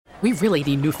We really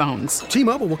need new phones.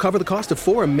 T-Mobile will cover the cost of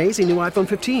 4 amazing new iPhone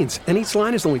 15s, and each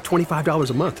line is only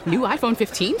 $25 a month. New iPhone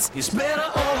 15s? It's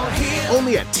better over here.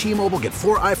 Only at T-Mobile, get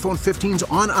 4 iPhone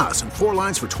 15s on us and 4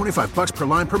 lines for $25 per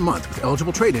line per month with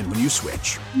eligible trade-in when you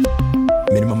switch.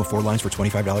 Minimum of 4 lines for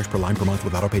 $25 per line per month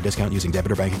with autopay discount using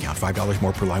debit or bank account. $5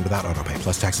 more per line without autopay,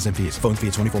 plus taxes and fees. Phone fee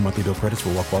at 24 monthly bill credits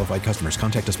for well-qualified customers.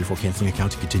 Contact us before canceling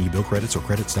account to continue bill credits or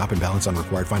credit stop and balance on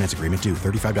required finance agreement due.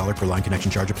 $35 per line connection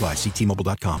charge applies. See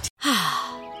T-Mobile.com.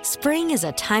 Spring is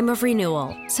a time of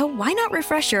renewal, so why not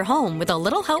refresh your home with a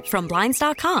little help from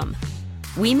Blinds.com?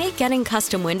 We make getting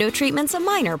custom window treatments a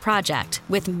minor project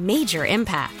with major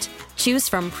impact. Choose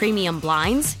from premium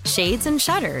blinds, shades, and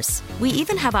shutters. We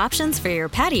even have options for your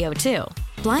patio, too.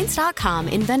 Blinds.com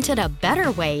invented a better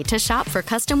way to shop for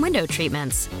custom window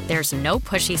treatments. There's no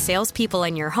pushy salespeople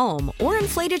in your home or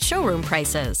inflated showroom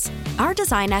prices. Our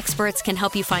design experts can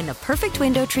help you find the perfect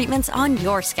window treatments on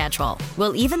your schedule.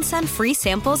 We'll even send free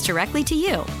samples directly to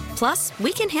you. Plus,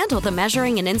 we can handle the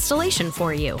measuring and installation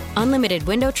for you. Unlimited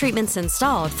window treatments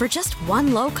installed for just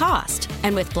one low cost.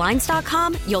 And with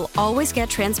Blinds.com, you'll always get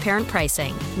transparent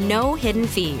pricing. No hidden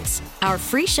fees. Our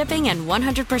free shipping and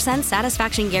 100%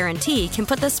 satisfaction guarantee can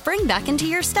put the spring back into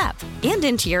your step and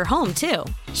into your home, too.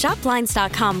 Shop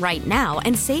Blinds.com right now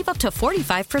and save up to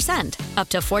 45%. Up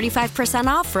to 45%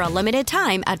 off for a limited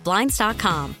time at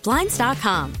Blinds.com.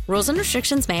 Blinds.com. Rules and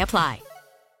restrictions may apply.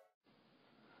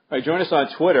 All right, join us on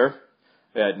Twitter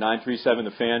at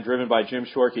 937-THE-FAN, driven by Jim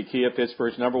Shorkey Kia,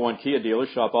 Pittsburgh's #1 Kia dealer.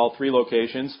 Shop all 3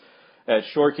 locations at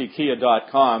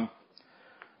ShorkeyKia.com.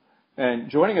 And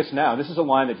joining us now, this is a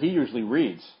line that he usually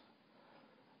reads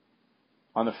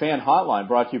on the Fan Hotline,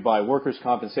 brought to you by Workers'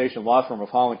 Compensation Law Firm of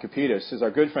Holland Capitas, is our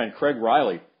good friend Kraig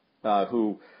Riley,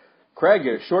 Kraig,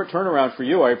 a short turnaround for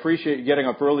you. I appreciate you getting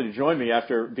up early to join me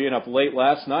after being up late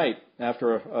last night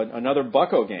after another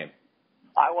Bucco game.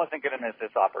 I wasn't going to miss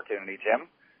this opportunity, Jim.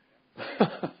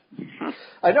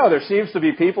 I know there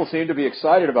people seem to be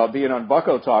excited about being on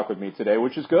Bucco Talk with me today,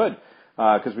 which is good,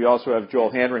 because we also have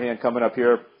Joel Hanrahan coming up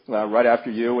here right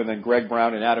after you, and then Greg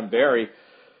Brown and Adam Barry.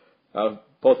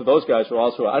 Both of those guys were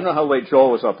also. I don't know how late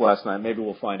Joel was up last night. Maybe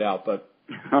we'll find out. But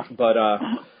last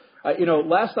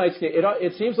night's game.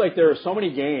 It seems like there are so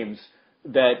many games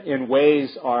that, in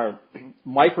ways, are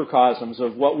microcosms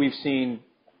of what we've seen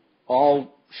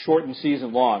all shortened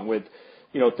season long, with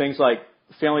things like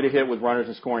failing to hit with runners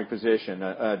in scoring position,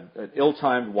 an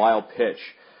ill-timed wild pitch,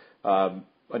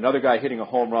 another guy hitting a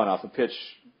home run off a pitch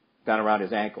down around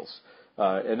his ankles,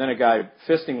 and then a guy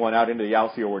fisting one out into the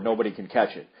outfield where nobody can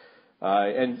catch it.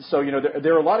 And so,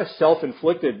 there are a lot of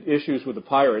self-inflicted issues with the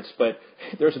Pirates, but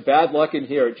there's bad luck in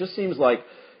here. It just seems like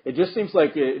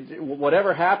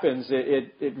whatever happens,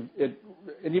 and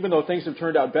even though things have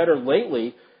turned out better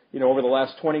lately, over the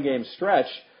last 20-game stretch,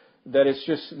 that it's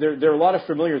just there are a lot of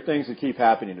familiar things that keep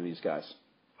happening to these guys.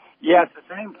 Yeah, it's the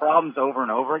same problems over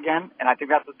and over again, and I think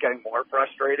that's what's getting more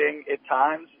frustrating at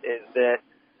times, is that,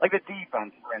 like the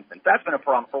defense, for instance, that's been a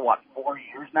problem for, 4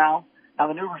 years now? Now,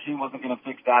 the new regime wasn't going to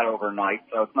fix that overnight,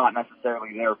 so it's not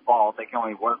necessarily their fault. They can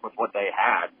only work with what they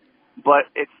had. But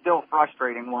it's still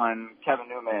frustrating when Kevin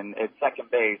Newman at second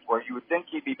base, where you would think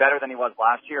he'd be better than he was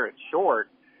last year at short,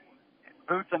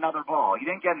 boots another ball. He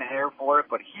didn't get an air for it,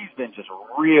 but he's been just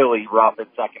really rough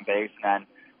at second base. And then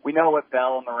we know what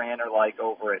Bell and Moran are like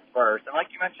over at first. And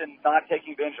like you mentioned, not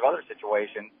taking advantage of other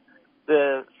situations,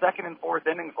 the second and fourth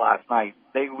innings last night,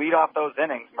 they lead off those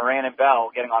innings, Moran and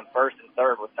Bell getting on first and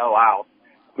third with no outs.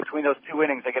 Between those 2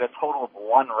 innings, they get a total of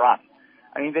 1 run.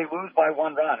 I mean, they lose by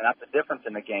 1 run, and that's the difference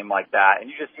in a game like that. And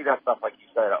you just see that stuff, like you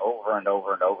said, over and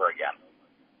over and over again.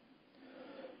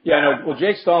 Yeah, I know. Well,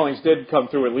 Jake Stallings did come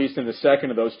through at least in the second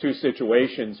of those 2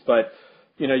 situations, but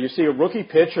you see a rookie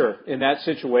pitcher in that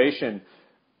situation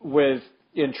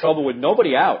in trouble with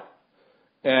nobody out,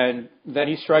 and then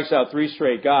he strikes out 3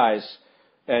 straight guys.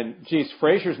 And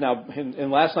Frazier's now in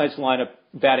last night's lineup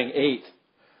batting 8th,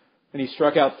 and he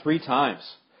struck out 3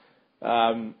 times.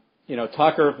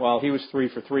 Tucker, well, he was 3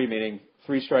 for 3, meaning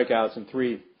 3 strikeouts and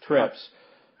 3 trips.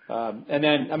 And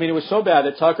then, it was so bad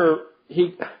that Tucker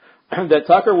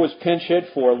was pinch hit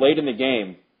for late in the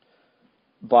game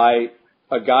by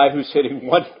a guy who's hitting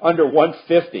under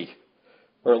 150,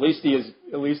 or at least he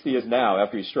is now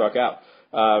after he struck out.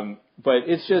 But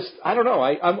it's just, I don't know.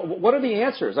 What are the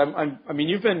answers?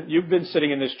 You've been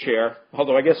sitting in this chair,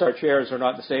 although I guess our chairs are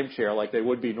not the same chair like they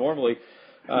would be normally.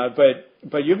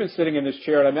 But you've been sitting in this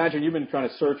chair, and I imagine you've been trying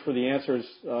to search for the answers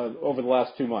over the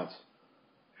last 2 months.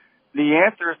 The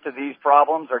answers to these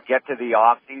problems are get to the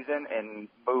off season and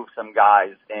move some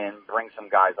guys and bring some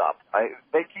guys up.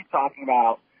 They keep talking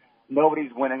about,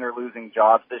 nobody's winning or losing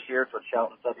jobs this year. It's what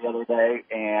Shelton said the other day.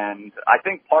 And I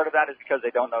think part of that is because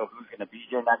they don't know who's going to be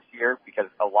here next year, because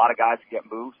a lot of guys get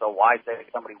moved. So why say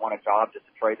somebody won a job just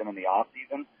to trade them in the off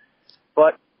season?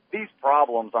 But these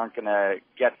problems aren't going to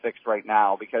get fixed right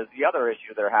now, because the other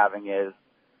issue they're having is,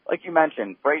 like you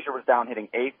mentioned, Frazier was down hitting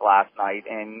 8th last night,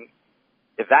 and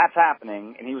if that's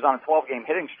happening, and he was on a 12-game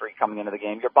hitting streak coming into the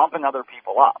game, you're bumping other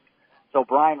people up. So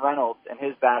Brian Reynolds and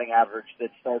his batting average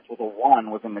that starts with a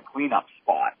 1 was in the cleanup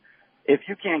spot. If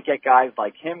you can't get guys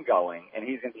like him going, and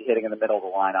he's going to be hitting in the middle of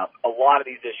the lineup, a lot of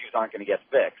these issues aren't going to get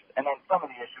fixed. And then some of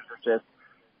the issues are just,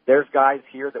 there's guys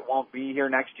here that won't be here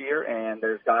next year, and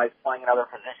there's guys playing in other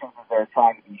positions as they're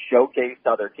trying to be showcased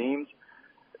to other teams.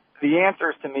 The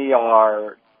answers to me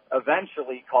are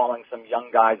eventually calling some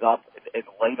young guys up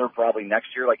later, probably next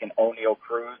year, like an O'Neill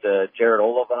Cruz, Jared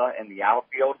Oliva in the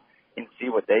outfield, and see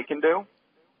what they can do.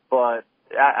 But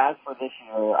as for this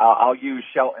year, I'll use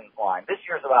Shelton's line. This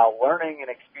year's about learning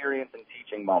and experience and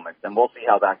teaching moments, and we'll see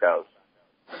how that goes.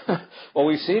 Well,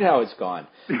 we've seen how it's gone,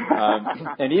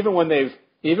 and even when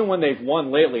they've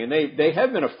won lately, and they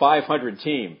have been a 500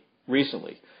 team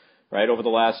recently, right? Over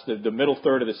the middle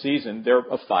third of the season, they're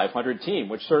a 500 team,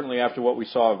 which certainly after what we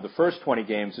saw over the first 20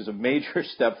 games is a major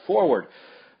step forward.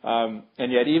 And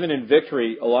yet, even in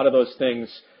victory, a lot of those things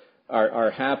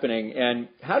are happening. And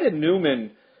how did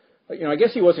Newman, I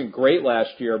guess he wasn't great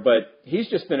last year, but he's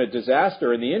just been a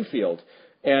disaster in the infield.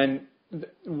 And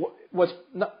what's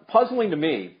puzzling to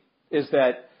me is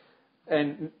that,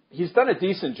 and he's done a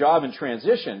decent job in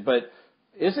transition, but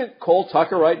isn't Cole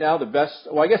Tucker right now the best?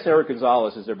 Well, I guess Eric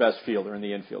Gonzalez is their best fielder in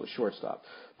the infield, a shortstop.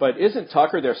 But isn't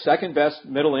Tucker their second best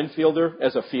middle infielder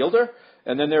as a fielder?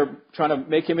 And then they're trying to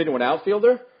make him into an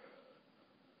outfielder?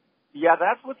 Yeah,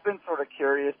 that's what's been sort of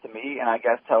curious to me, and I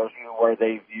guess tells you where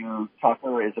they view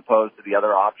Tucker as opposed to the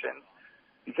other options.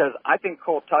 Because I think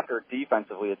Cole Tucker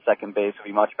defensively at second base would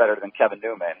be much better than Kevin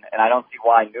Newman, and I don't see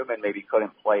why Newman maybe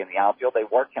couldn't play in the outfield. They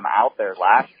worked him out there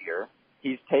last year.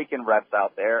 He's taken reps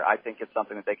out there. I think it's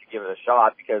something that they could give it a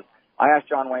shot, because I asked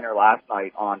John Wayner last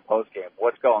night on postgame,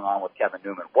 what's going on with Kevin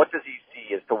Newman? What does he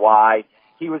see as to why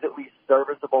he was at least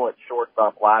serviceable at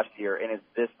shortstop last year and is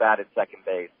this bad at second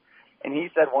base? And he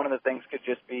said one of the things could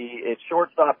just be, at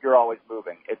shortstop, you're always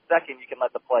moving. At second, you can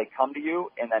let the play come to you,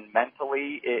 and then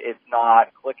mentally, it's not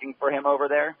clicking for him over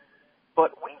there.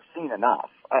 But we've seen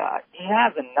enough. He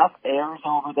has enough errors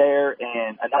over there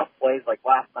and enough plays like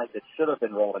last night that should have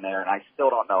been rolled in there, and I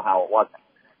still don't know how it wasn't.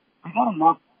 We've got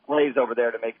enough plays over there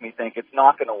to make me think it's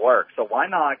not going to work. So why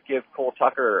not give Cole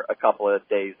Tucker a couple of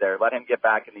days there, let him get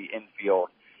back in the infield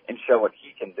and show what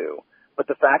he can do? But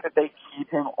the fact that they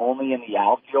keep him only in the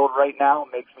outfield right now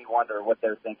makes me wonder what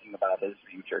they're thinking about his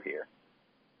future here.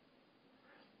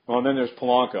 Well, and then there's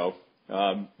Polanco,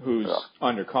 who's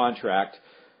under contract.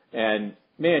 And,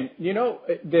 man,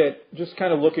 that just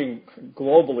kind of looking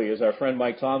globally, as our friend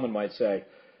Mike Tomlin might say,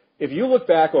 if you look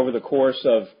back over the course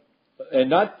of, and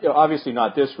not obviously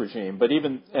not this regime, but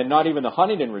not even the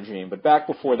Huntington regime, but back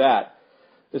before that,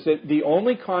 is that the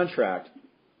only contract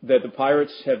that the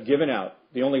Pirates have given out,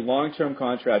 the only long-term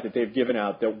contract that they've given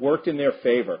out that worked in their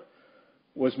favor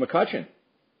was McCutchen.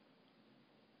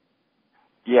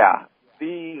 Yeah,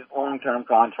 these long-term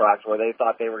contracts where they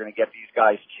thought they were going to get these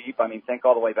guys cheap. I mean, think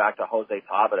all the way back to Jose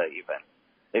Tabata even.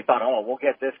 They thought, we'll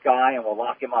get this guy and we'll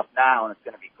lock him up now and it's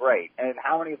going to be great. And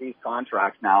how many of these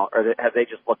contracts now have they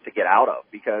just looked to get out of?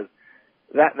 Because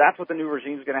that's what the new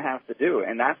regime is going to have to do.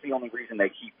 And that's the only reason they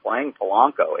keep playing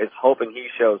Polanco, is hoping he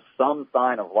shows some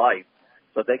sign of life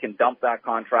so they can dump that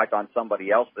contract on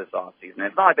somebody else this offseason.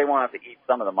 It's not like they won't have to eat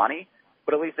some of the money,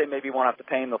 but at least they maybe won't have to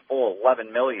pay him the full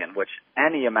 $11 million, which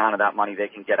any amount of that money they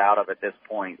can get out of at this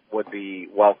point would be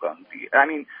welcome. I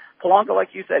mean, Polanco, like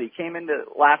you said, he came into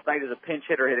last night as a pinch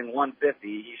hitter hitting 150.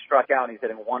 He struck out and he's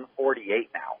hitting 148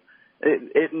 now.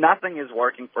 Nothing is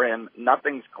working for him.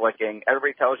 Nothing's clicking.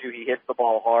 Everybody tells you he hits the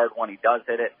ball hard when he does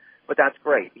hit it. But that's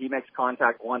great. He makes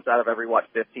contact once out of every,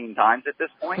 15 times at this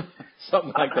point?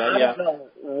 Something like that, yeah. I don't know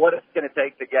what it's going to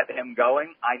take to get him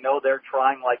going. I know they're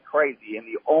trying like crazy, and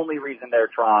the only reason they're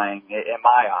trying, in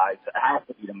my eyes, has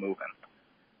to be to move him.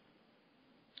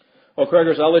 Well,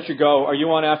 Kraigers, I'll let you go. Are you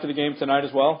on after the game tonight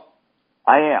as well?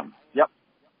 I am, yep.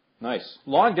 Nice.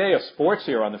 Long day of sports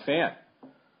here on the Fan.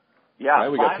 Yeah,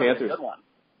 right, we got Panthers. A good one.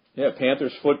 Yeah,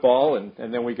 Panthers football, and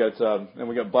then we got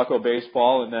Bucco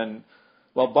baseball, and then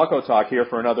Bucco talk here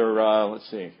for another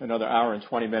another hour and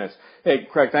 20 minutes. Hey,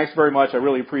 Kraig, thanks very much. I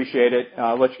really appreciate it.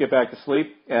 I'll let you get back to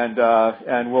sleep,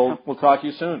 and we'll talk to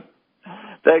you soon.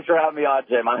 Thanks for having me on,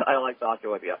 Jim. I like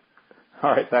talking with you. All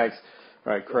right, thanks.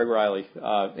 All right, Kraig Riley.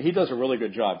 He does a really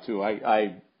good job too.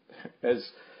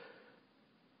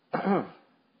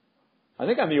 I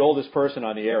think I'm the oldest person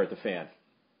on the air at the Fan.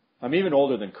 I'm even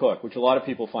older than Cook, which a lot of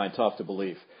people find tough to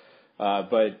believe.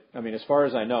 But, I mean, as far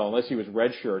as I know, unless he was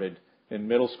redshirted in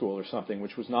middle school or something,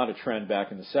 which was not a trend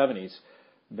back in the 70s,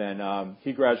 then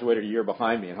he graduated a year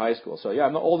behind me in high school. So, yeah,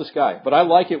 I'm the oldest guy. But I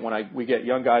like it when we get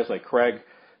young guys like Kraig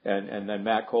and then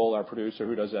Matt Cole, our producer,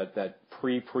 who does that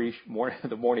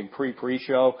the morning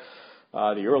pre-show,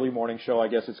 the early morning show, I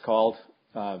guess it's called.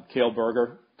 Cale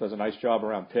Berger does a nice job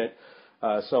around Pitt.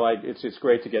 So it's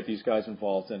great to get these guys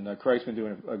involved. And Craig's been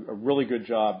doing a really good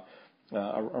job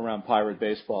around Pirate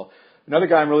baseball. Another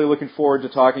guy I'm really looking forward to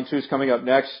talking to is coming up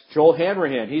next, Joel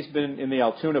Hanrahan. He's been in the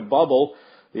Altoona bubble,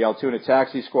 the Altoona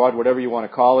Taxi Squad, whatever you want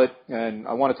to call it. And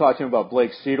I want to talk to him about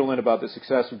Blake Siedelin, about the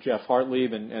success of Jeff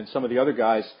Hartlieb and some of the other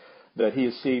guys that he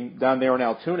has seen down there in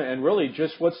Altoona, and really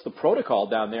just what's the protocol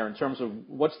down there in terms of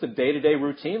what's the day-to-day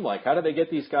routine like? How do they get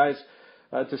these guys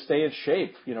to stay in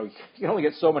shape? You know, you can only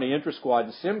get so many intra-squad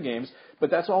and sim games,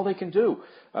 but that's all they can do.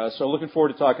 So looking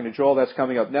forward to talking to Joel. That's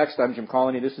coming up next. I'm Jim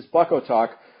Colony. This is Bucko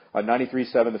Talk on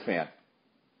 93.7 The Fan.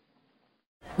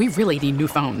 We really need new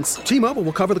phones. T-Mobile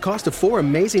will cover the cost of 4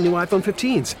 amazing new iPhone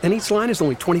 15s, and each line is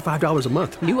only $25 a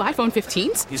month. New iPhone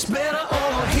 15s? It's better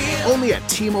over here. Only at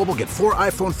T-Mobile, get 4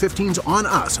 iPhone 15s on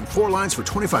us and 4 lines for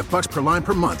 $25 per line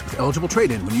per month with eligible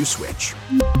trade-in when you switch.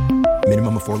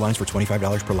 Minimum of 4 lines for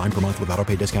 $25 per line per month with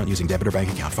autopay discount using debit or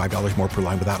bank account. $5 more per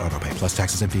line without autopay, plus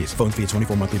taxes and fees. Phone fee at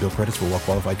 24 monthly bill credits for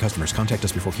well-qualified customers. Contact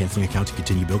us before canceling account to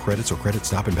continue bill credits or credit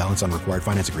stop and balance on required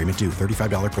finance agreement due.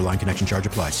 $35 per line connection charge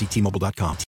applies. See T-Mobile.com.